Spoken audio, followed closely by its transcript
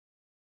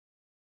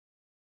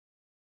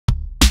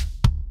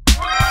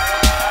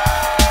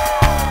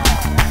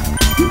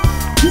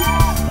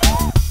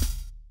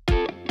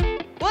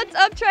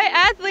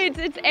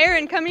triathletes, it's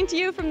Erin coming to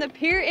you from the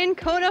pier in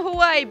Kona,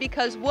 Hawaii,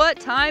 because what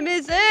time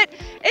is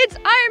it? It's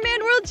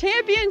Ironman World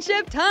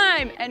Championship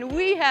time, and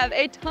we have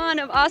a ton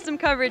of awesome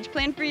coverage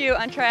planned for you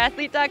on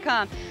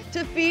triathlete.com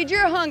to feed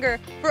your hunger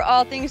for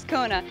all things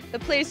Kona, the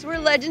place where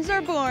legends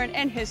are born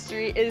and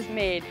history is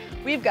made.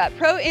 We've got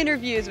pro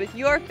interviews with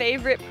your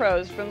favorite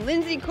pros, from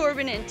Lindsay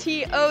Corbin and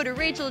T.O. to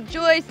Rachel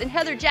Joyce and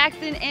Heather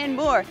Jackson and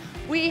more.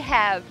 We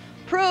have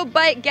pro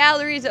bike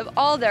galleries of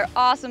all their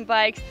awesome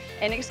bikes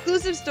and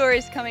exclusive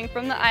stories coming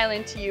from the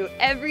island to you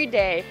every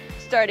day,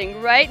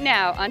 starting right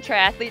now on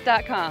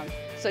triathlete.com.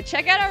 So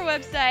check out our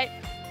website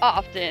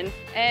often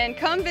and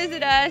come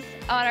visit us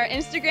on our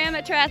Instagram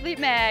at Triathlete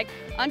Mag,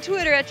 on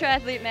Twitter at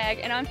Triathlete Mag,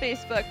 and on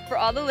Facebook for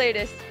all the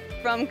latest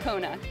from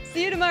Kona.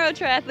 See you tomorrow,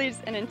 triathletes,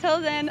 and until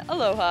then,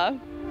 aloha.